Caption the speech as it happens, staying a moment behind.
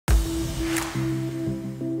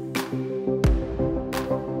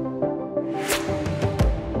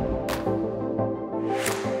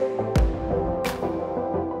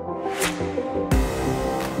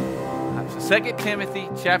2 Timothy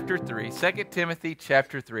chapter 3. 2 Timothy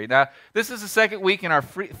chapter 3. Now, this is the second week in our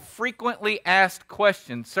frequently asked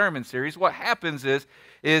questions sermon series. What happens is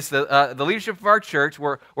the leadership of our church,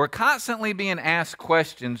 we're constantly being asked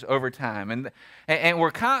questions over time. And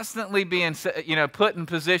we're constantly being put in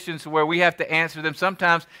positions where we have to answer them,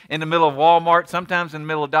 sometimes in the middle of Walmart, sometimes in the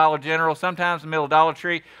middle of Dollar General, sometimes in the middle of Dollar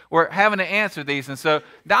Tree. We're having to answer these. And so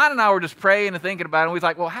Don and I were just praying and thinking about it. And we was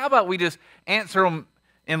like, well, how about we just answer them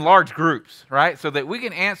in large groups, right? So that we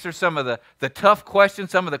can answer some of the tough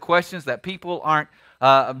questions, some of the questions that people aren't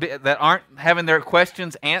having their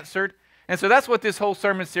questions answered. And so that's what this whole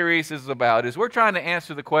sermon series is about, is we're trying to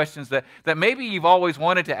answer the questions that maybe you've always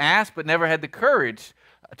wanted to ask but never had the courage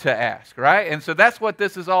to ask, right? And so that's what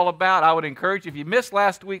this is all about. I would encourage you, if you missed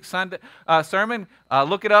last week's Sunday sermon,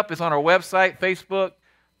 look it up. It's on our website, Facebook.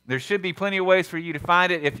 There should be plenty of ways for you to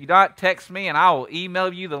find it. If you don't, text me and I will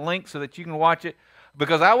email you the link so that you can watch it.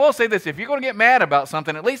 Because I will say this, if you're going to get mad about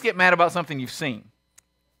something, at least get mad about something you've seen,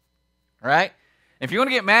 right? If you're going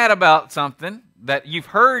to get mad about something that you've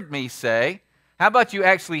heard me say, how about you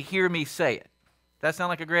actually hear me say it? That sound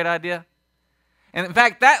like a great idea? And in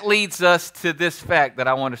fact, that leads us to this fact that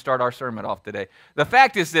I want to start our sermon off today. The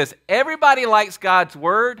fact is this: everybody likes God's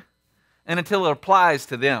word and until it applies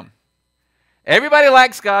to them. Everybody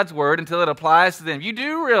likes God's word until it applies to them. You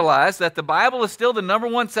do realize that the Bible is still the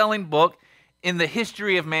 #1 selling book in the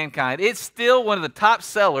history of mankind. It's still one of the top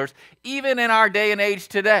sellers, even in our day and age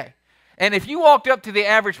today. And if you walked up to the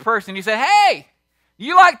average person and you said, hey,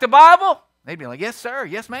 you like the Bible? They'd be like, yes, sir,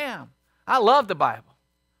 yes, ma'am. I love the Bible,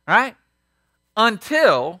 right?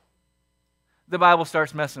 Until the Bible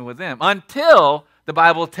starts messing with them. Until the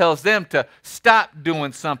Bible tells them to stop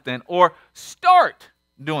doing something or start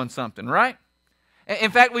doing something, right?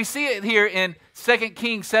 In fact, we see it here in 2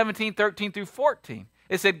 Kings 17, 13 through 14.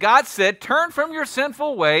 It said, God said, turn from your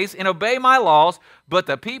sinful ways and obey my laws, but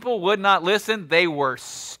the people would not listen. They were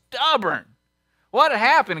stubborn. What had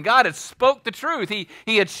happened? God had spoke the truth. He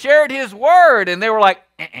had shared his word, and they were like,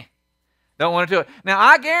 don't want to do it. Now,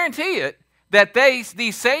 I guarantee it that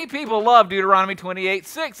these same people love Deuteronomy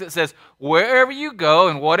 28:6. It says, wherever you go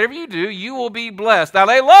and whatever you do, you will be blessed. Now,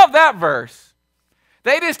 they love that verse.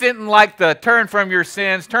 They just didn't like the turn from your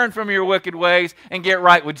sins, turn from your wicked ways, and get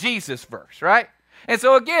right with Jesus verse, right? And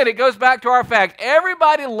so again, it goes back to our fact.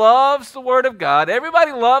 Everybody loves the Word of God.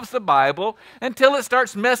 Everybody loves the Bible until it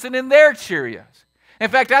starts messing in their Cheerios. In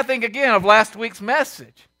fact, I think again of last week's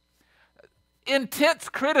message. Intense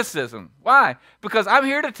criticism. Why? Because I'm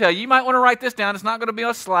here to tell you, you might want to write this down. It's not going to be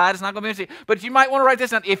on a slide. It's not going to be but you might want to write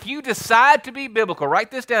this down. If you decide to be biblical,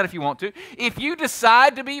 write this down if you want to. If you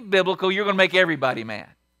decide to be biblical, you're going to make everybody mad.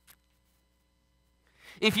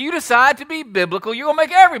 If you decide to be biblical, you're going to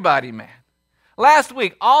make everybody mad. Last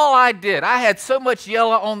week, all I did, I had so much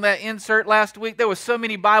yellow on that insert last week. There were so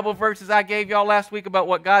many Bible verses I gave y'all last week about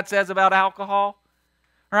what God says about alcohol,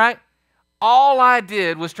 right? All I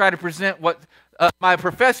did was try to present what my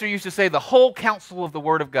professor used to say, the whole counsel of the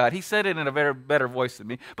Word of God. He said it in a better voice than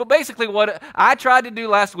me. But basically what I tried to do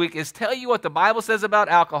last week is tell you what the Bible says about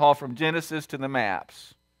alcohol from Genesis to the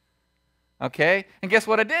maps. Okay? And guess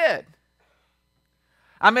what I did?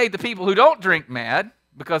 I made the people who don't drink mad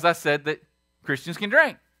because I said that Christians can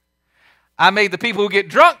drink. I made the people who get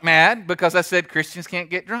drunk mad because I said Christians can't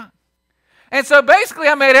get drunk. And so basically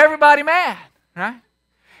I made everybody mad, right?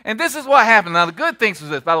 And this is what happened. Now the good thing was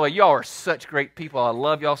this, by the way, y'all are such great people. I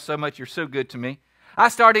love y'all so much. You're so good to me. I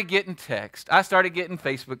started getting text. I started getting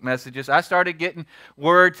Facebook messages. I started getting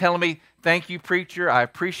word telling me, thank you, preacher. I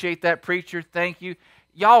appreciate that, preacher. Thank you.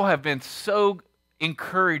 Y'all have been so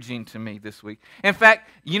encouraging to me this week. In fact,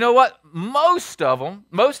 you know what? Most of them,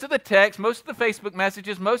 most of the texts, most of the Facebook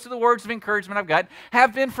messages, most of the words of encouragement I've got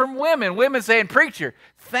have been from women. Women saying, preacher,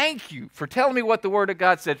 thank you for telling me what the Word of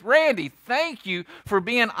God says. Randy, thank you for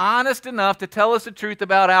being honest enough to tell us the truth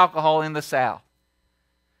about alcohol in the South.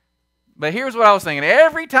 But here's what I was thinking.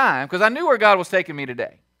 Every time, because I knew where God was taking me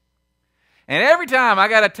today, and every time I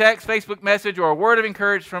got a text, Facebook message, or a word of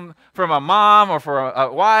encouragement from a mom or from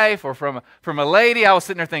a wife or from a lady, I was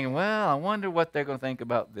sitting there thinking, well, I wonder what they're going to think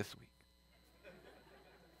about this week.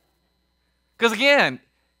 Because again,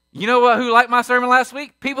 you know what? Who liked my sermon last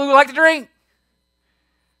week? People who like to drink.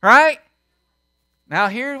 Right? Now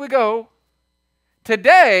here we go.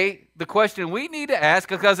 Today, the question we need to ask,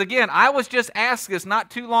 because again, I was just asked this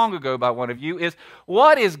not too long ago by one of you, is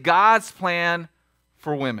what is God's plan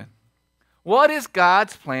for women? What is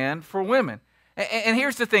God's plan for women? And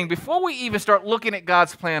here's the thing. Before we even start looking at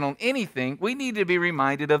God's plan on anything, we need to be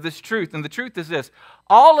reminded of this truth. And the truth is this.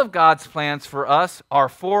 All of God's plans for us are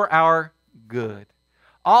for our good.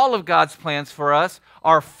 All of God's plans for us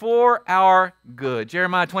are for our good.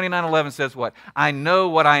 Jeremiah 29:11 says what? I know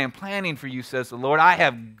what I am planning for you, says the Lord. I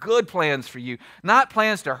have good plans for you, not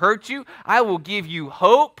plans to hurt you. I will give you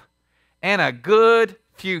hope and a good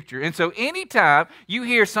future. And so anytime you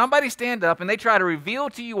hear somebody stand up and they try to reveal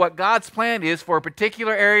to you what God's plan is for a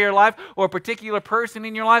particular area of your life or a particular person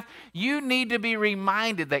in your life, you need to be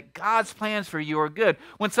reminded that God's plans for you are good.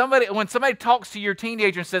 When somebody talks to your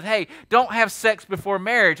teenager and says, hey, don't have sex before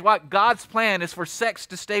marriage, what God's plan is for sex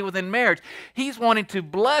to stay within marriage. He's wanting to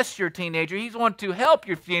bless your teenager. He's wanting to help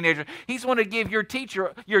your teenager. He's wanting to give your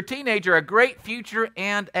teenager a great future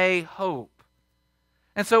and a hope.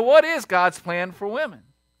 And so what is God's plan for women?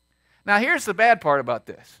 Now, here's the bad part about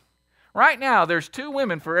this. Right now, there's 2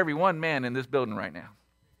 women for every 1 man in this building right now.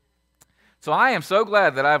 So I am so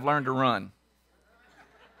glad that I've learned to run.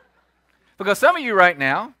 Because some of you right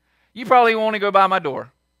now, you probably want to go by my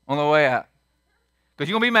door on the way out. Because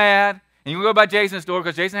you're going to be mad, and you're going to go by Jason's door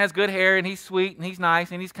because Jason has good hair, and he's sweet, and he's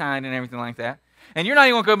nice, and he's kind, and everything like that. And you're not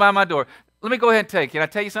even going to go by my door. Let me go ahead and tell you. Can I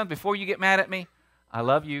tell you something before you get mad at me? I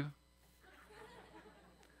love you.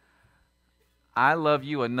 I love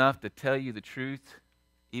you enough to tell you the truth,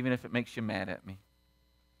 even if it makes you mad at me.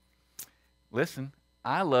 Listen,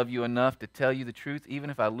 I love you enough to tell you the truth, even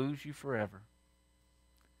if I lose you forever.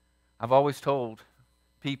 I've always told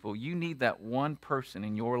people, you need that one person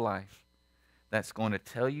in your life that's going to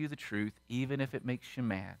tell you the truth, even if it makes you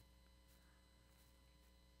mad.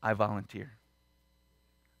 I volunteer.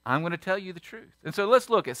 I'm going to tell you the truth. And so let's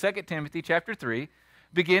look at 2 Timothy chapter 3,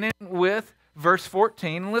 beginning with verse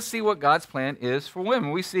 14, and let's see what God's plan is for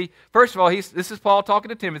women. We see, first of all, this is Paul talking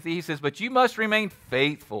to Timothy. He says, but you must remain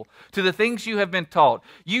faithful to the things you have been taught.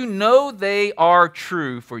 You know they are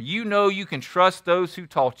true, for you know you can trust those who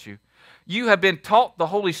taught you. You have been taught the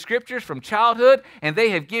Holy Scriptures from childhood, and they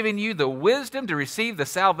have given you the wisdom to receive the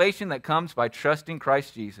salvation that comes by trusting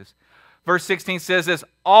Christ Jesus. Verse 16 says this,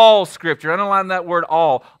 all Scripture, underline that word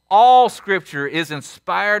all Scripture is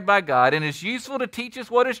inspired by God and is useful to teach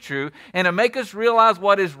us what is true and to make us realize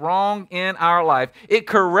what is wrong in our life. It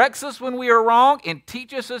corrects us when we are wrong and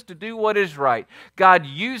teaches us to do what is right. God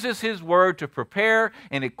uses His Word to prepare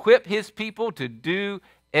and equip His people to do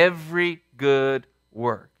every good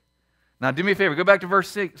work. Now do me a favor, go back to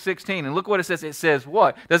verse 16 and look what it says. It says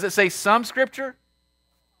what? Does it say some Scripture?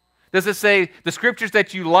 Does it say the Scriptures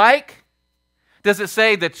that you like? Does it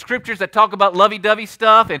say that Scriptures that talk about lovey-dovey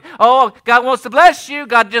stuff and, oh, God wants to bless you,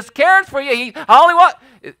 God just cares for you, all He wants?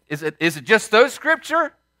 Is it just those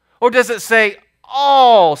Scripture? Or does it say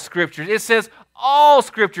all Scriptures? It says all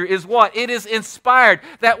Scripture is what? It is inspired.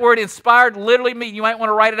 That word inspired literally means, you might want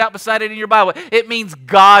to write it out beside it in your Bible, it means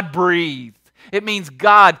God-breathed. It means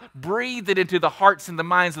God breathed it into the hearts and the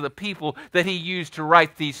minds of the people that He used to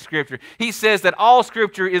write these Scriptures. He says that all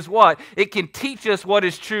Scripture is what? It can teach us what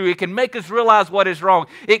is true. It can make us realize what is wrong.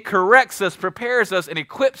 It corrects us, prepares us, and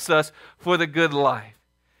equips us for the good life.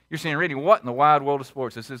 You're saying, Randy, what in the wide world of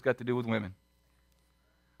sports has this got to do with women?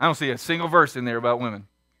 I don't see a single verse in there about women.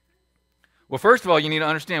 Well, first of all, you need to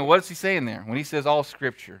understand, what is he saying there when he says all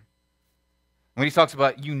Scripture? When he talks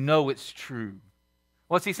about, you know it's true.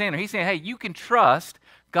 What's he saying there? He's saying, hey, you can trust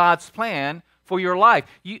God's plan for your life.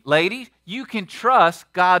 Ladies, you can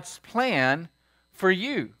trust God's plan for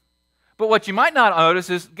you. But what you might not notice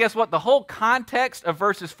is, guess what? The whole context of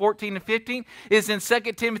verses 14 and 15 is in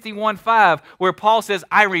 2 Timothy 1:5, where Paul says,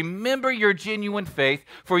 I remember your genuine faith,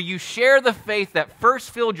 for you share the faith that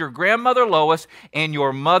first filled your grandmother Lois and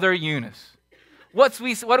your mother Eunice. What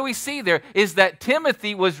do we see there is that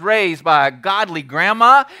Timothy was raised by a godly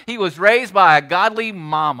grandma. He was raised by a godly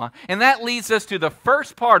mama. And that leads us to the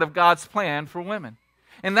first part of God's plan for women.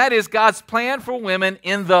 And that is God's plan for women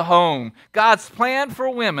in the home. God's plan for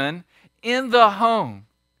women in the home.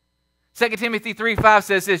 2 Timothy 3:5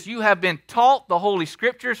 says this, you have been taught the Holy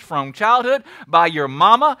Scriptures from childhood by your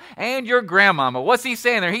mama and your grandmama. What's he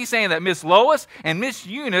saying there? He's saying that Miss Lois and Miss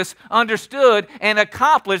Eunice understood and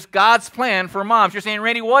accomplished God's plan for moms. You're saying,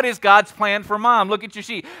 Randy, what is God's plan for mom? Look at your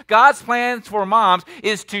sheet. God's plan for moms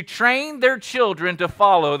is to train their children to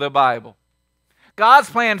follow the Bible. God's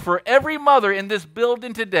plan for every mother in this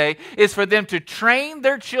building today is for them to train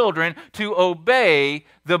their children to obey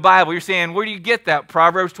the Bible. You're saying, where do you get that?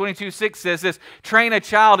 Proverbs 22:6 says this, train a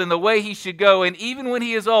child in the way he should go, and even when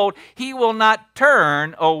he is old, he will not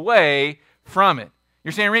turn away from it.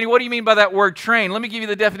 You're saying, Randy, what do you mean by that word train? Let me give you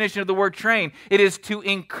the definition of the word train. It is to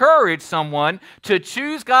encourage someone to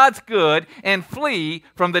choose God's good and flee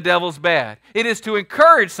from the devil's bad. It is to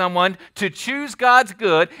encourage someone to choose God's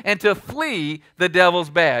good and to flee the devil's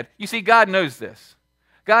bad. You see, God knows this.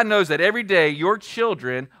 God knows that every day your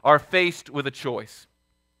children are faced with a choice.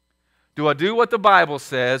 Do I do what the Bible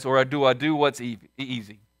says, or do I do what's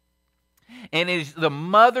easy? And it is the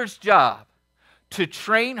mother's job to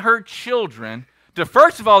train her children to,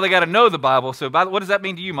 first of all, they got to know the Bible. So what does that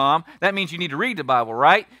mean to you, Mom? That means you need to read the Bible,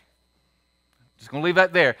 right? Just going to leave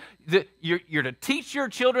that there. You're to teach your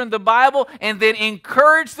children the Bible and then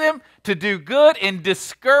encourage them to do good and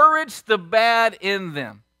discourage the bad in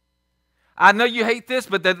them. I know you hate this,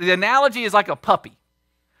 but the analogy is like a puppy.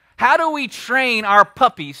 How do we train our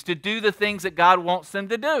puppies to do the things that God wants them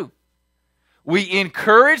to do? We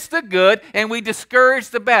encourage the good and we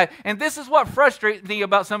discourage the bad. And this is what frustrates me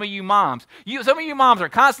about some of you moms. Some of you moms are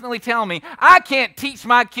constantly telling me, I can't teach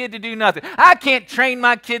my kid to do nothing. I can't train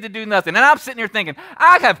my kid to do nothing. And I'm sitting here thinking,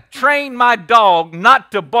 I have trained my dog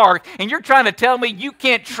not to bark, and you're trying to tell me you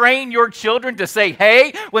can't train your children to say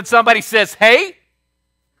hey when somebody says hey?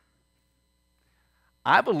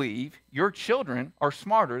 I believe your children are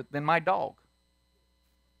smarter than my dog.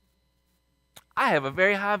 I have a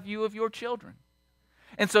very high view of your children.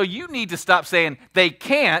 And so you need to stop saying they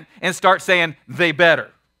can't and start saying they better.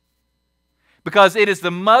 Because it is the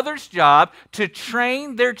mother's job to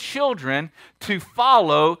train their children to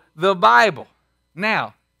follow the Bible.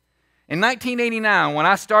 Now, in 1989, when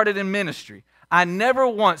I started in ministry, I never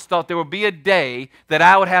once thought there would be a day that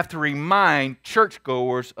I would have to remind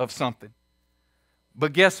churchgoers of something.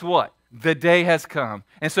 But guess what? The day has come.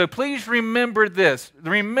 And so please remember this,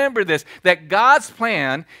 that God's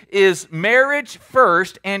plan is marriage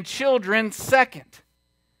first and children second.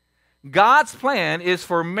 God's plan is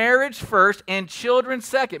for marriage first and children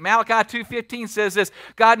second. Malachi 2:15 says this,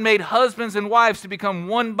 God made husbands and wives to become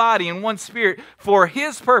one body and one spirit for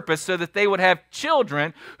His purpose so that they would have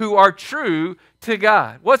children who are true to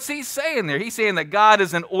God. What's He saying there? He's saying that God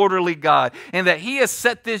is an orderly God and that He has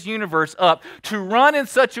set this universe up to run in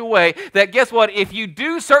such a way that, guess what? If you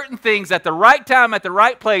do certain things at the right time, at the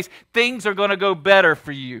right place, things are going to go better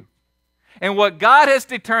for you. And what God has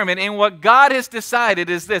determined and what God has decided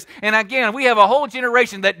is this. And again, we have a whole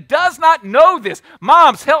generation that does not know this.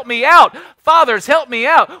 Moms, help me out. Fathers, help me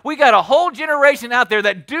out. We got a whole generation out there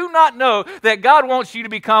that do not know that God wants you to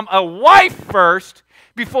become a wife first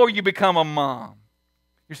before you become a mom.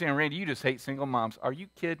 You're saying, Randy, you just hate single moms. Are you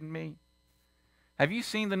kidding me? Have you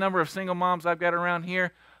seen the number of single moms I've got around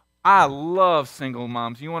here? I love single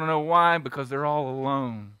moms. You want to know why? Because they're all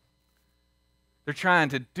alone. They're trying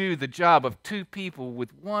to do the job of two people with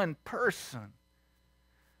one person.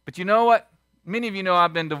 But you know what? Many of you know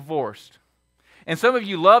I've been divorced. And some of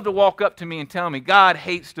you love to walk up to me and tell me, God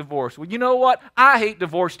hates divorce. Well, you know what? I hate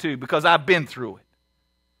divorce too because I've been through it.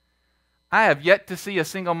 I have yet to see a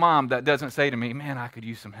single mom that doesn't say to me, man, I could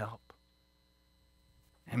use some help.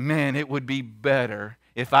 And man, it would be better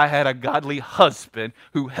if I had a godly husband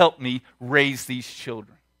who helped me raise these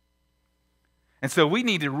children. And so we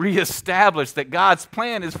need to reestablish that God's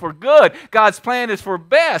plan is for good. God's plan is for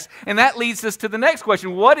best. And that leads us to the next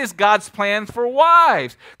question. What is God's plan for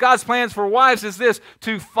wives? God's plans for wives is this,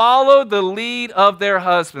 to follow the lead of their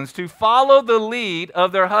husbands. To follow the lead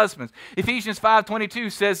of their husbands. Ephesians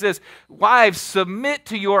 5:22 says this, wives, submit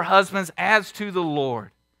to your husbands as to the Lord.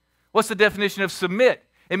 What's the definition of submit?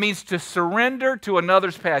 It means to surrender to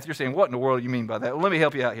another's path. You're saying, what in the world do you mean by that? Well, let me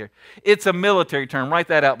help you out here. It's a military term. Write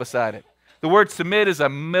that out beside it. The word submit is a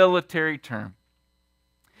military term.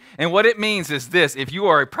 And what it means is this. If you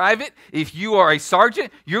are a private, if you are a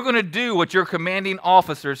sergeant, you're going to do what your commanding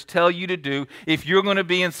officers tell you to do if you're going to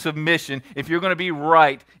be in submission, if you're going to be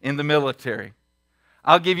right in the military.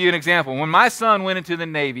 I'll give you an example. When my son went into the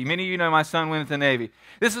Navy, many of you know my son went into the Navy.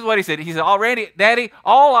 This is what he said. He said, already, Daddy,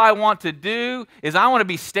 all I want to do is I want to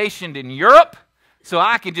be stationed in Europe so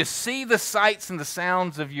I can just see the sights and the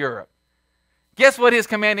sounds of Europe. Guess what his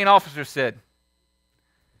commanding officer said?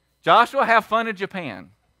 Joshua, have fun in Japan.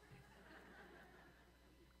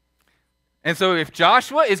 And so if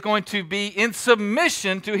Joshua is going to be in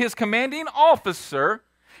submission to his commanding officer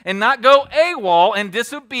and not go AWOL and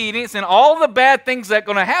disobedience and all the bad things that are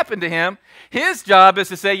going to happen to him, his job is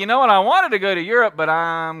to say, you know what, I wanted to go to Europe, but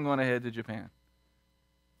I'm going to head to Japan.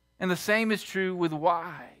 And the same is true with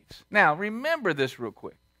wives. Now, remember this real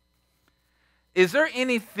quick. Is there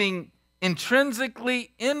anything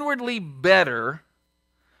intrinsically, inwardly better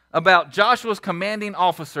about Joshua's commanding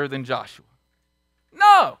officer than Joshua?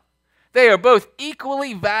 No. They are both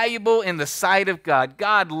equally valuable in the sight of God.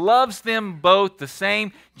 God loves them both the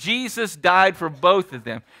same. Jesus died for both of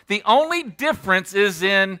them. The only difference is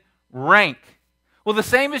in rank. Well, the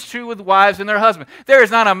same is true with wives and their husbands. There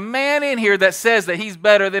is not a man in here that says that he's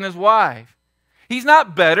better than his wife. He's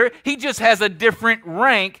not better. He just has a different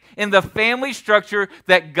rank in the family structure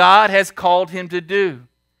that God has called him to do.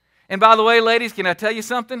 And by the way, ladies, can I tell you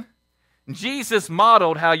something? Jesus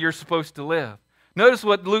modeled how you're supposed to live. Notice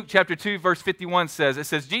what Luke chapter 2, verse 51 says. It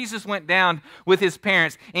says, Jesus went down with his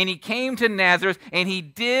parents, and he came to Nazareth, and he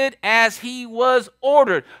did as he was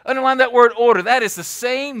ordered. Underline that word order. That is the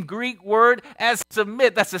same Greek word as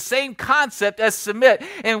submit. That's the same concept as submit.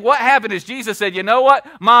 And what happened is Jesus said, you know what,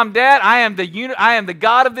 Mom, Dad, I am the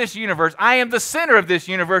God of this universe. I am the center of this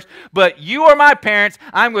universe, but you are my parents.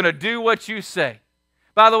 I'm going to do what you say.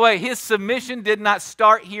 By the way, his submission did not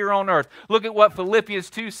start here on earth. Look at what Philippians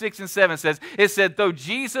 2, 6, and 7 says. It said, though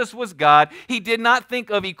Jesus was God, he did not think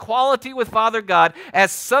of equality with Father God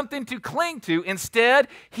as something to cling to. Instead,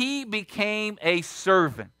 he became a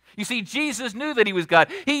servant. You see, Jesus knew that he was God.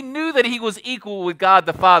 He knew that he was equal with God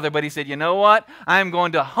the Father, but he said, you know what? I am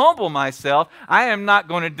going to humble myself. I am not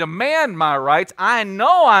going to demand my rights. I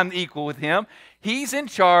know I'm equal with him. He's in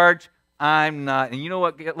charge. I'm not. And you know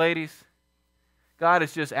what, ladies? God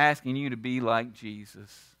is just asking you to be like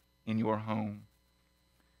Jesus in your home.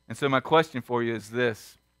 And so my question for you is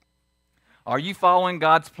this. Are you following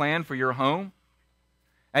God's plan for your home?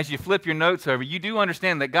 As you flip your notes over, you do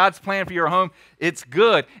understand that God's plan for your home, it's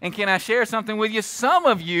good. And can I share something with you? Some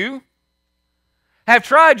of you have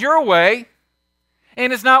tried your way,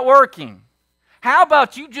 and it's not working. How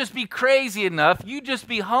about you just be crazy enough, you just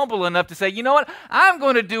be humble enough to say, you know what, I'm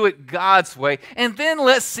going to do it God's way, and then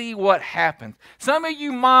let's see what happens. Some of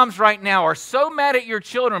you moms right now are so mad at your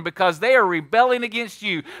children because they are rebelling against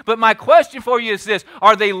you. But my question for you is this,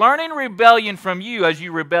 are they learning rebellion from you as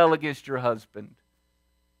you rebel against your husband?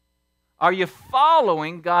 Are you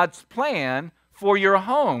following God's plan for your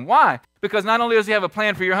home? Why? Because not only does he have a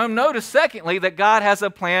plan for your home, notice secondly that God has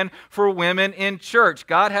a plan for women in church.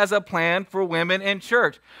 God has a plan for women in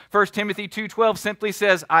church. 1 Timothy 2:12 simply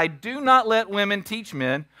says, I do not let women teach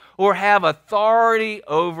men or have authority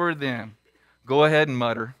over them. Go ahead and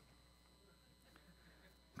mutter.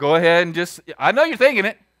 Go ahead and just, I know you're thinking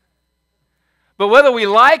it. But whether we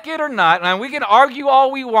like it or not, and we can argue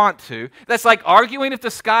all we want to, that's like arguing if the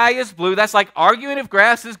sky is blue, that's like arguing if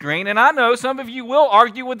grass is green, and I know some of you will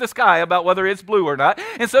argue with the sky about whether it's blue or not,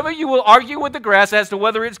 and some of you will argue with the grass as to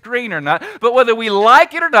whether it's green or not, but whether we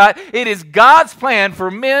like it or not, it is God's plan for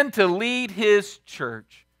men to lead his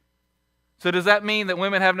church. So does that mean that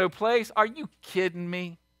women have no place? Are you kidding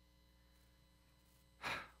me?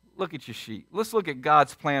 Look at your sheet. Let's look at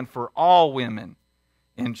God's plan for all women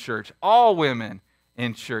in church. All women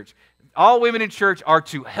in church. All women in church are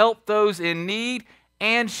to help those in need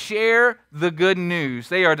and share the good news.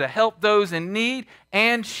 They are to help those in need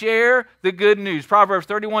and share the good news. Proverbs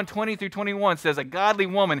 31:20-21 says, a godly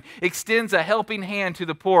woman extends a helping hand to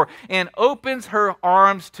the poor and opens her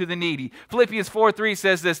arms to the needy. Philippians 4:3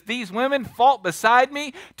 says this, these women fought beside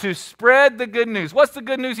me to spread the good news. What's the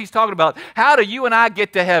good news he's talking about? How do you and I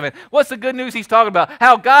get to heaven? What's the good news he's talking about?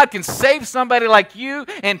 How God can save somebody like you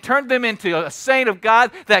and turn them into a saint of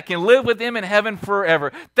God that can live with him in heaven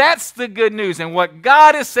forever. That's the good news. And what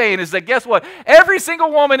God is saying is that, guess what? Every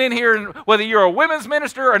single woman in here, whether you're a women's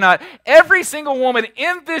minister or not, every single woman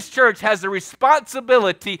in this church has the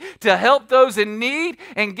responsibility to help those in need,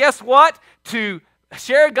 and guess what? To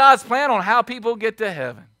share God's plan on how people get to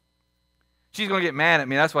heaven. She's going to get mad at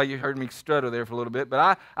me. That's why you heard me stutter there for a little bit,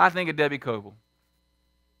 but I think of Debbie Coble.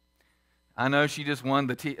 I know she just won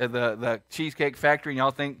the Cheesecake Factory, and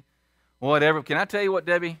y'all think, whatever. Can I tell you what,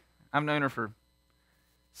 Debbie? I've known her for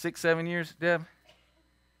 6-7 years, Deb.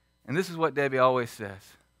 And this is what Debbie always says.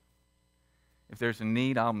 If there's a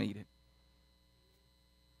need, I'll meet it.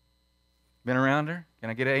 Been around her? Can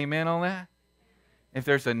I get an amen on that? If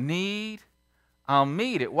there's a need, I'll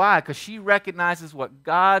meet it. Why? Because she recognizes what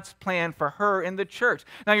God's plan for her in the church.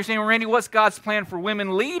 Now you're saying, well, Randy, what's God's plan for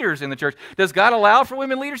women leaders in the church? Does God allow for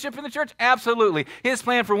women leadership in the church? Absolutely. His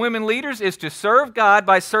plan for women leaders is to serve God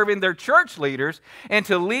by serving their church leaders and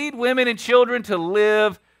to lead women and children to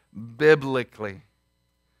live biblically.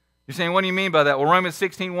 You're saying, what do you mean by that? Well, Romans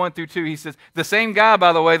 16:1-2, he says, the same guy,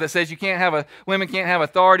 by the way, that says women can't have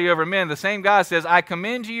authority over men, the same guy says, I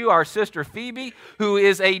commend to you our sister Phoebe, who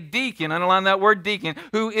is a deacon, underline that word deacon,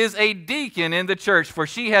 who is a deacon in the church, for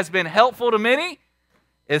she has been helpful to many,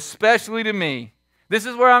 especially to me. This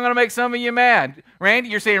is where I'm going to make some of you mad. Randy,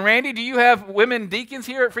 you're saying, Randy, do you have women deacons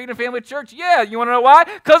here at Freedom Family Church? Yeah, you want to know why?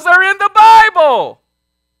 Because they're in the Bible.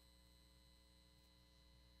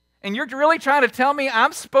 And you're really trying to tell me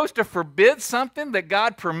I'm supposed to forbid something that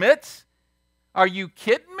God permits? Are you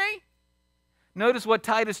kidding me? Notice what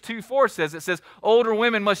Titus 2:4 says. It says, older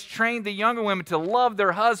women must train the younger women to love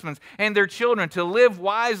their husbands and their children, to live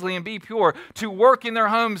wisely and be pure, to work in their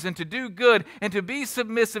homes and to do good, and to be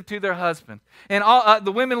submissive to their husband. And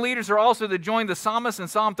the women leaders are also to join the psalmist in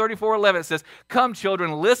Psalm 34:11. It says, come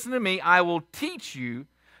children, listen to me. I will teach you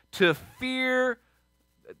the fear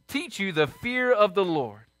of the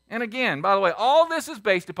Lord. And again, by the way, all this is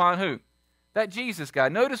based upon who? That Jesus guy.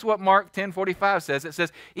 Notice what Mark 10:45 says. It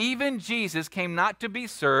says, even Jesus came not to be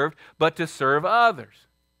served, but to serve others.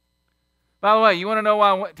 By the way, you want to know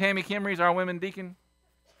why Tammy Kimry is our women deacon?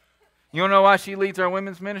 You want to know why she leads our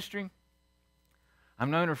women's ministry? I've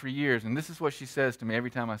known her for years, and this is what she says to me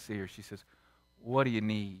every time I see her. She says, what do you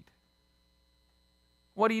need?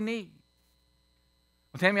 What do you need?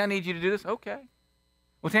 Well, Tammy, I need you to do this. Okay.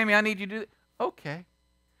 Well, Tammy, I need you to do this. Okay.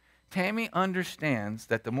 Tammy understands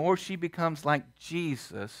that the more she becomes like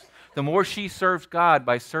Jesus, the more she serves God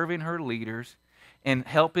by serving her leaders and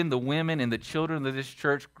helping the women and the children of this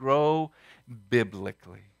church grow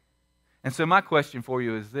biblically. And so my question for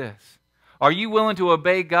you is this. Are you willing to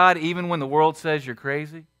obey God even when the world says you're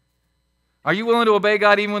crazy? Are you willing to obey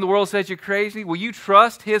God even when the world says you're crazy? Will you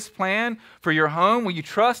trust His plan for your home? Will you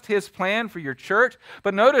trust His plan for your church?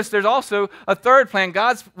 But notice there's also a third plan.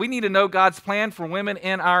 We need to know God's plan for women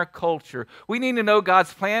in our culture. We need to know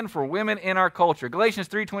God's plan for women in our culture. Galatians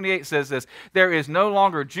 3:28 says this, there is no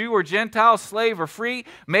longer Jew or Gentile, slave or free,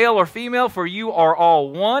 male or female, for you are all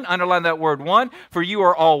one. Underline that word one. For you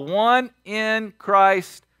are all one in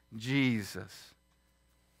Christ Jesus.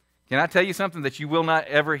 Can I tell you something that you will not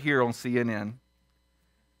ever hear on CNN?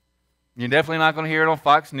 You're definitely not going to hear it on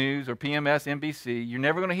Fox News or PMS, NBC. You're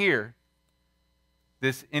never going to hear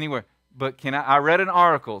this anywhere. But I read an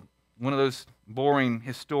article, one of those boring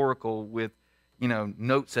historical with,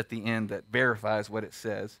 notes at the end that verifies what it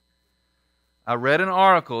says. I read an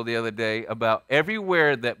article the other day about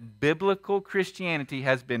everywhere that biblical Christianity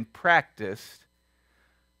has been practiced,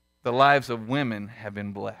 the lives of women have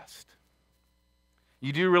been blessed.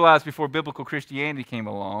 You do realize before biblical Christianity came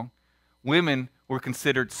along, women were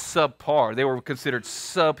considered subpar. They were considered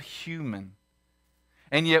subhuman.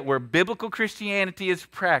 And yet where biblical Christianity is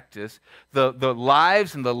practiced, the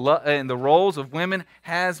lives and the roles of women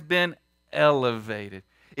has been elevated.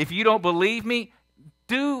 If you don't believe me,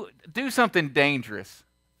 do something dangerous.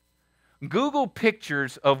 Google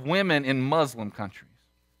pictures of women in Muslim countries.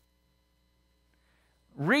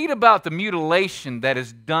 Read about the mutilation that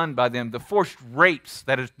is done by them, the forced rapes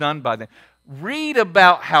that is done by them. Read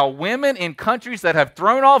about how women in countries that have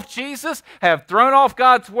thrown off Jesus, have thrown off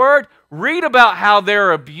God's Word, read about how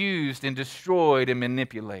they're abused and destroyed and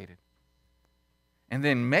manipulated. And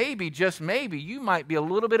then maybe, just maybe, you might be a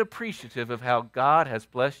little bit appreciative of how God has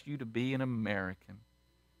blessed you to be an American.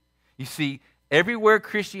 You see, everywhere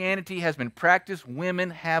Christianity has been practiced,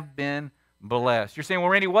 women have been blessed. You're saying, well,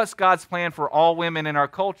 Randy, what's God's plan for all women in our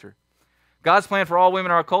culture? God's plan for all women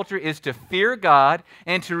in our culture is to fear God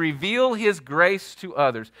and to reveal His grace to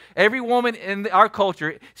others. Every woman in our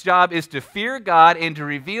culture's job is to fear God and to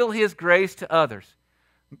reveal His grace to others.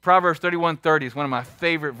 Proverbs 31:30 is one of my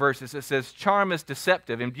favorite verses. It says, charm is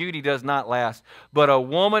deceptive and beauty does not last, but a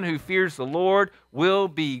woman who fears the Lord will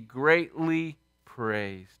be greatly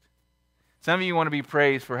praised. Some of you want to be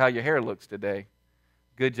praised for how your hair looks today.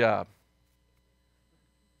 Good job.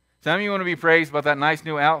 Some of you want to be praised about that nice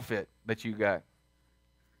new outfit that you got.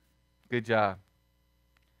 Good job.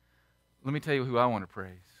 Let me tell you who I want to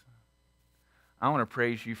praise. I want to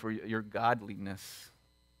praise you for your godliness.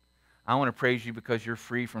 I want to praise you because you're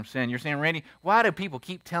free from sin. You're saying, Randy, why do people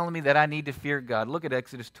keep telling me that I need to fear God? Look at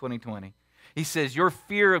Exodus 20:20. He says, your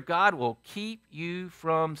fear of God will keep you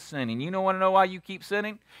from sinning. You want to know why you keep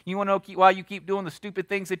sinning? You want to know why you keep doing the stupid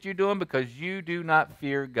things that you're doing? Because you do not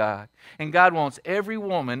fear God. And God wants every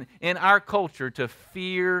woman in our culture to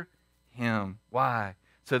fear Him. Why?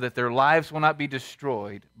 So that their lives will not be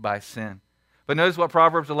destroyed by sin. But notice what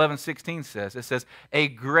Proverbs 11:16 says. It says, a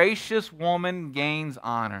gracious woman gains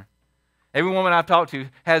honor. Every woman I've talked to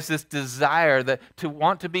has this desire to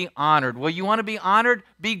want to be honored. Well, you want to be honored?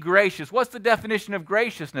 Be gracious. What's the definition of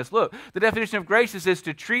graciousness? Look, the definition of gracious is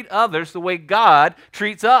to treat others the way God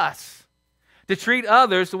treats us. To treat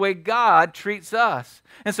others the way God treats us.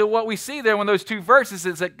 And so what we see there in those two verses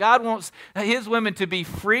is that God wants His women to be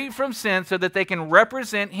free from sin so that they can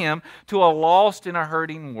represent Him to a lost and a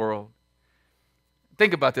hurting world.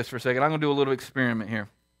 Think about this for a second. I'm going to do a little experiment here.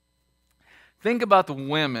 Think about the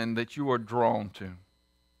women that you are drawn to.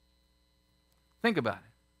 Think about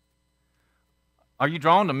it. Are you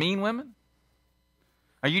drawn to mean women?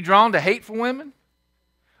 Are you drawn to hateful women?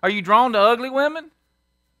 Are you drawn to ugly women?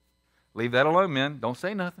 Leave that alone, men. Don't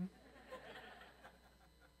say nothing.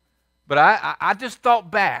 But I just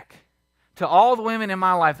thought back to all the women in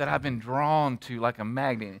my life that I've been drawn to like a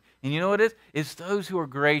magnet. And you know what it is? It's those who are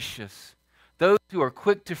gracious, those who are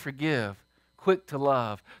quick to forgive, quick to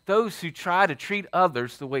love, those who try to treat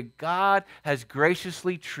others the way God has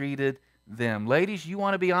graciously treated them. Ladies, you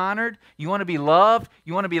want to be honored? You want to be loved?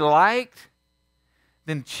 You want to be liked?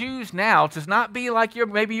 Then choose now to not be like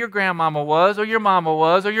maybe your grandmama was, or your mama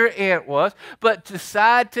was, or your aunt was, but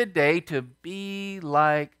decide today to be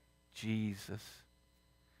like Jesus.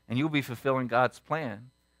 And you'll be fulfilling God's plan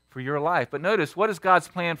for your life. But notice, what is God's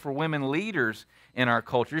plan for women leaders in our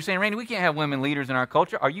culture? You're saying, Randy, we can't have women leaders in our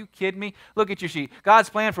culture. Are you kidding me? Look at your sheet. God's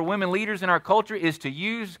plan for women leaders in our culture is to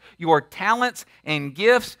use your talents and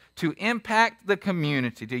gifts to impact the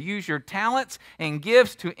community, to use your talents and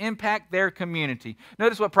gifts to impact their community.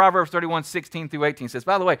 Notice what Proverbs 31, 16 through 18 says.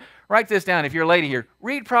 By the way, write this down if you're a lady here.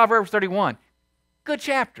 Read Proverbs 31. Good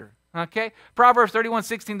chapter. Okay? Proverbs 31,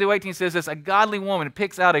 16 through 18 says this: a godly woman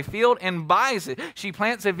picks out a field and buys it. She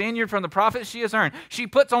plants a vineyard from the profits she has earned. She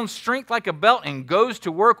puts on strength like a belt and goes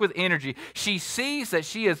to work with energy. She sees that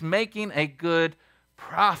she is making a good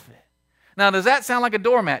profit. Now, does that sound like a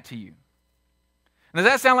doormat to you? Does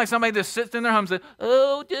that sound like somebody that sits in their home and says,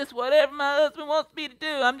 oh, just whatever my husband wants me to do.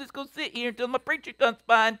 I'm just going to sit here until my preacher comes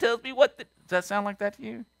by and tells me what to... Does that sound like that to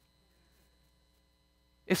you?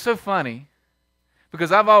 It's so funny,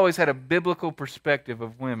 because I've always had a biblical perspective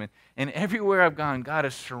of women. And everywhere I've gone, God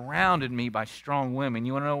has surrounded me by strong women.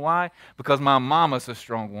 You want to know why? Because my mama's a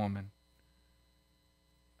strong woman.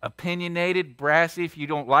 Opinionated, brassy. If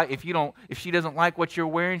she doesn't like what you're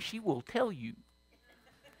wearing, she will tell you.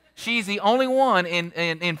 She's the only one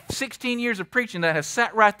in 16 years of preaching that has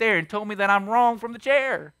sat right there and told me that I'm wrong from the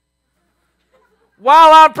chair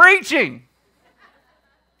while I'm preaching.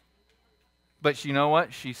 But you know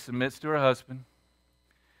what? She submits to her husband.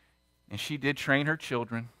 And she did train her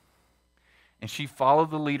children. And she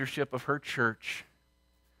followed the leadership of her church.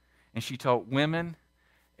 And she taught women.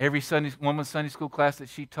 Every woman's Sunday school class that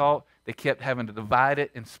she taught, they kept having to divide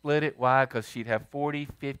it and split it. Why? Because she'd have 40,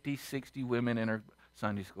 50, 60 women in her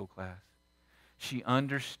Sunday school class. She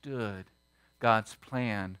understood God's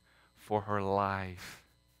plan for her life.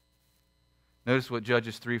 Notice what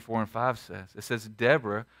Judges 3, 4, and 5 says. It says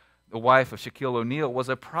Deborah, the wife of Shaquille O'Neal, was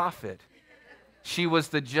a prophet. She was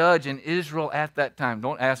the judge in Israel at that time.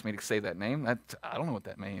 Don't ask me to say that name. I don't know what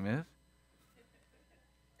that name is.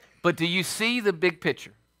 But do you see the big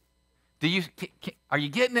picture? Are you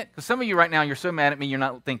getting it? Because some of you right now, you're so mad at me, you're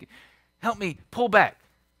not thinking. Help me, pull back.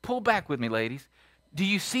 Pull back with me, ladies. Do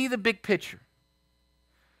you see the big picture?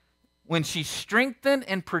 When she's strengthened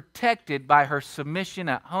and protected by her submission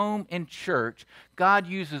at home and church, God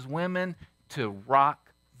uses women to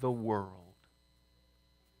rock the world.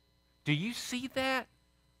 Do you see that?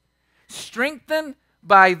 Strengthened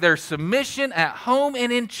by their submission at home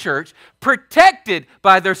and in church, protected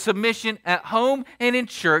by their submission at home and in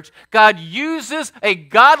church, God uses a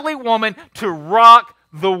godly woman to rock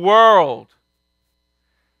the world.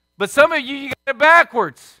 But some of you got it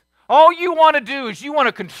backwards. All you want to do is you want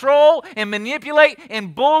to control and manipulate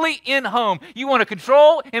and bully in home. You want to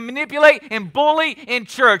control and manipulate and bully in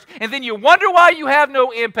church. And then you wonder why you have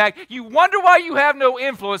no impact. You wonder why you have no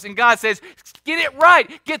influence. And God says, get it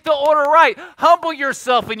right. Get the order right. Humble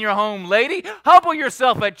yourself in your home, lady. Humble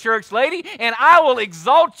yourself at church, lady. And I will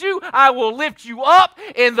exalt you. I will lift you up.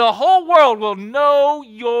 And the whole world will know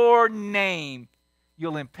your name.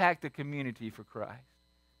 You'll impact the community for Christ.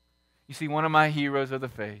 You see, one of my heroes of the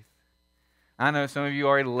faith, I know some of you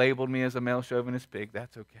already labeled me as a male chauvinist pig.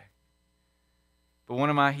 That's okay. But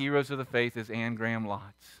one of my heroes of the faith is Anne Graham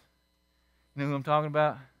Lotz. You know who I'm talking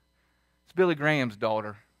about? It's Billy Graham's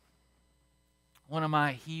daughter. One of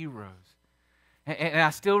my heroes. And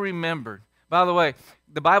I still remembered. By the way,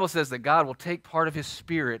 the Bible says that God will take part of His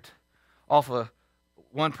Spirit off of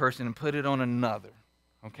one person and put it on another.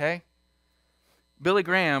 Okay? Billy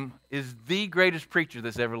Graham is the greatest preacher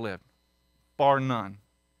that's ever lived, bar none.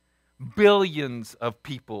 Billions of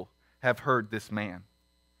people have heard this man.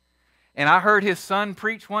 And I heard his son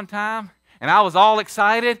preach one time, and I was all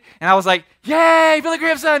excited, and I was like, yay, Billy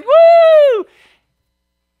Graham's son, woo!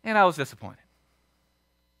 And I was disappointed.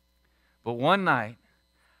 But one night,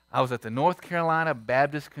 I was at the North Carolina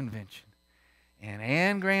Baptist Convention, and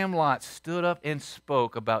Anne Graham Lotz stood up and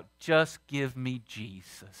spoke about just give me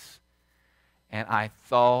Jesus. And I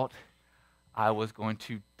thought I was going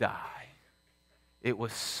to die. It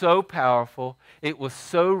was so powerful. It was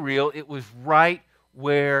so real. It was right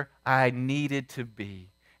where I needed to be.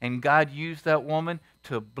 And God used that woman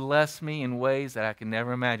to bless me in ways that I can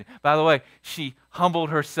never imagine. By the way, she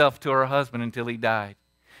humbled herself to her husband until he died.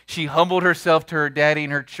 She humbled herself to her daddy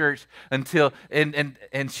and her church until, and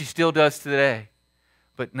she still does today.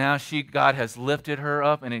 But now God has lifted her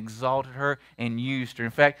up and exalted her and used her.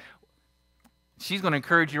 In fact, she's going to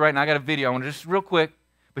encourage you right now. I got a video. I want to just real quick,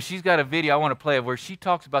 but she's got a video I want to play of where she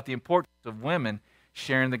talks about the importance of women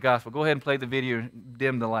sharing the gospel. Go ahead and play the video and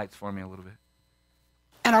dim the lights for me a little bit.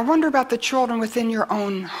 And I wonder about the children within your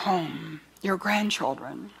own home, your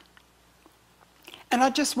grandchildren. And I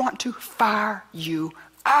just want to fire you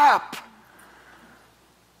up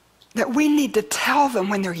that we need to tell them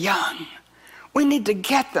when they're young. We need to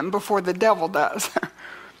get them before the devil does.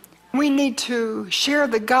 We need to share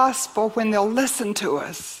the gospel when they'll listen to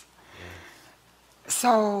us.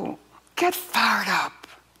 So get fired up.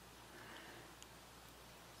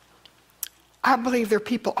 I believe there are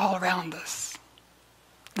people all around us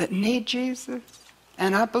that need Jesus,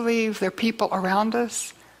 and I believe there are people around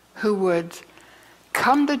us who would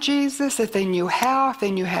come to Jesus if they knew how, if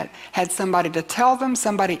they knew had somebody to tell them,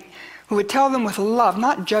 somebody who would tell them with love,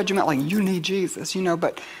 not judgment like you need Jesus,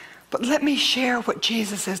 but let me share what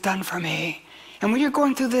Jesus has done for me. And when you're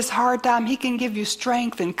going through this hard time, he can give you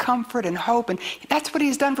strength and comfort and hope, and that's what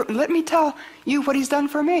he's done for me. Let me tell you what he's done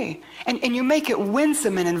for me. And you make it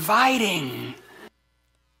winsome and inviting.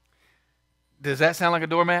 Does that sound like a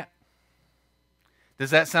doormat?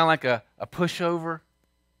 Does that sound like a pushover?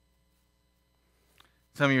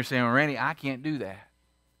 Some of you are saying, well, Randy, I can't do that.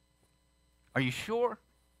 Are you sure?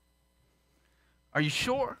 Are you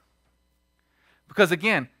sure? Because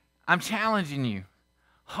again, I'm challenging you.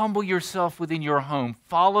 Humble yourself within your home.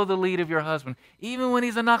 Follow the lead of your husband, even when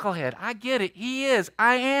he's a knucklehead. I get it. He is.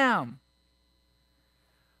 I am.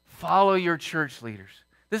 Follow your church leaders.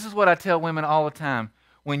 This is what I tell women all the time.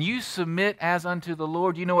 When you submit as unto the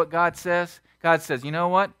Lord, you know what God says? God says, you know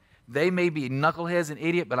what? They may be knuckleheads and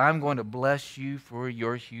idiot, but I'm going to bless you for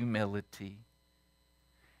your humility.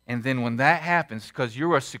 And then when that happens, because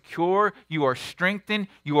you are secure, you are strengthened,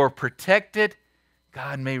 you are protected,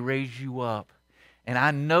 God may raise you up. And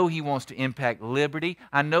I know he wants to impact Liberty.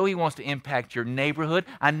 I know he wants to impact your neighborhood.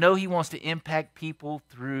 I know he wants to impact people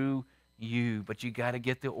through you. But you got to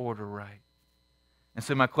get the order right. And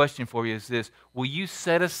so my question for you is this. Will you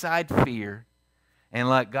set aside fear and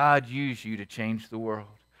let God use you to change the world?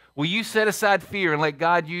 Will you set aside fear and let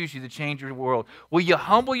God use you to change your world? Will you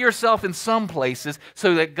humble yourself in some places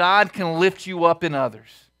so that God can lift you up in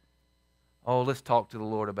others? Oh, let's talk to the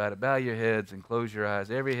Lord about it. Bow your heads and close your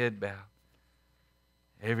eyes. Every head bowed.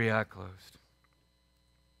 Every eye closed.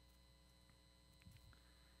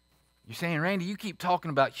 You're saying, Randy, you keep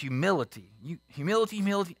talking about humility.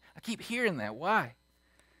 Humility. I keep hearing that. Why?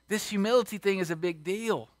 This humility thing is a big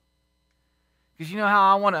deal. Because you know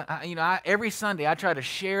how I want to, every Sunday I try to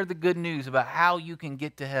share the good news about how you can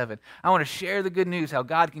get to heaven. I want to share the good news how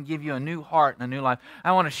God can give you a new heart and a new life.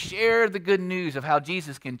 I want to share the good news of how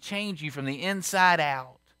Jesus can change you from the inside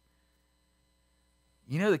out.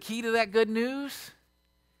 You know the key to that good news?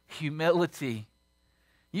 Humility.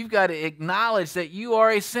 You've got to acknowledge that you are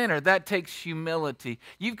a sinner. That takes humility.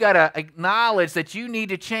 You've got to acknowledge that you need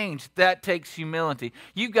to change. That takes humility.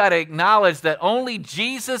 You've got to acknowledge that only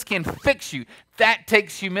Jesus can fix you. That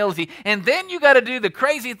takes humility. And then you got to do the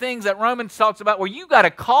crazy things that Romans talks about where you got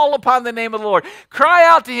to call upon the name of the Lord. Cry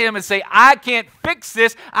out to him and say, I can't fix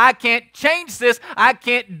this. I can't change this. I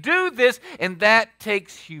can't do this. And that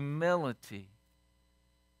takes humility.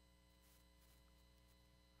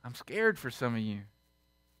 I'm scared for some of you.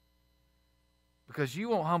 Because you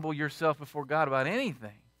won't humble yourself before God about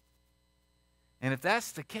anything. And if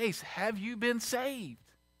that's the case, have you been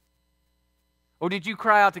saved? Or did you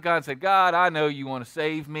cry out to God and say, God, I know you want to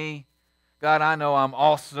save me. God, I know I'm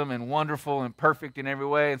awesome and wonderful and perfect in every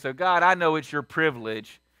way. And so, God, I know it's your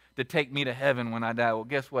privilege to take me to heaven when I die. Well,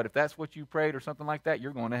 guess what? If that's what you prayed or something like that,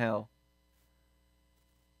 you're going to hell.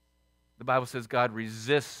 The Bible says God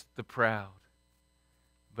resists the proud,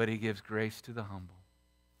 but he gives grace to the humble.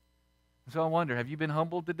 So I wonder, have you been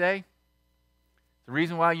humbled today? The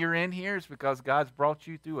reason why you're in here is because God's brought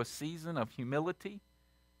you through a season of humility.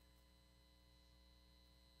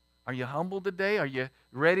 Are you humbled today? Are you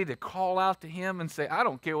ready to call out to him and say, I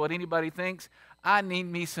don't care what anybody thinks. I need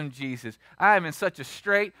me some Jesus. I am in such a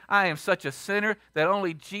strait. I am such a sinner that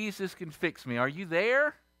only Jesus can fix me. Are you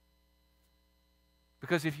there?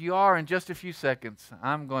 Because if you are, in just a few seconds,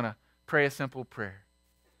 I'm going to pray a simple prayer.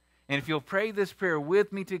 And if you'll pray this prayer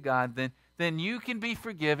with me to God, then you can be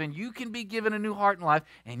forgiven, you can be given a new heart and life,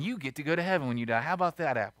 and you get to go to heaven when you die. How about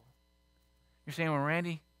that, Apple? You're saying, well,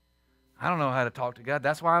 Randy, I don't know how to talk to God.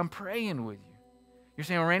 That's why I'm praying with you. You're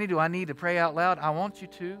saying, well, Randy, do I need to pray out loud? I want you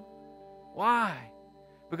to. Why?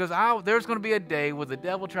 Because there's going to be a day where the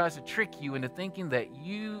devil tries to trick you into thinking that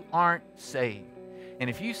you aren't saved. And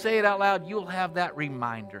if you say it out loud, you'll have that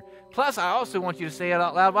reminder. Plus, I also want you to say it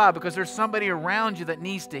out loud. Why? Because there's somebody around you that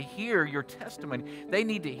needs to hear your testimony. They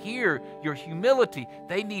need to hear your humility.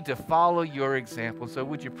 They need to follow your example. So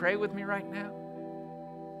would you pray with me right now?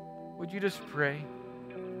 Would you just pray?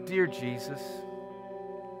 Dear Jesus,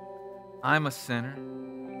 I'm a sinner.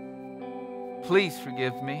 Please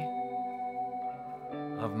forgive me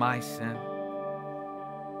of my sin.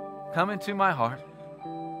 Come into my heart.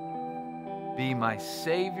 Be my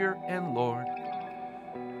Savior and Lord.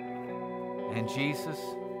 And Jesus,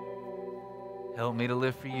 help me to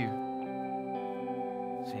live for you.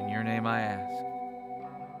 It's in your name I ask.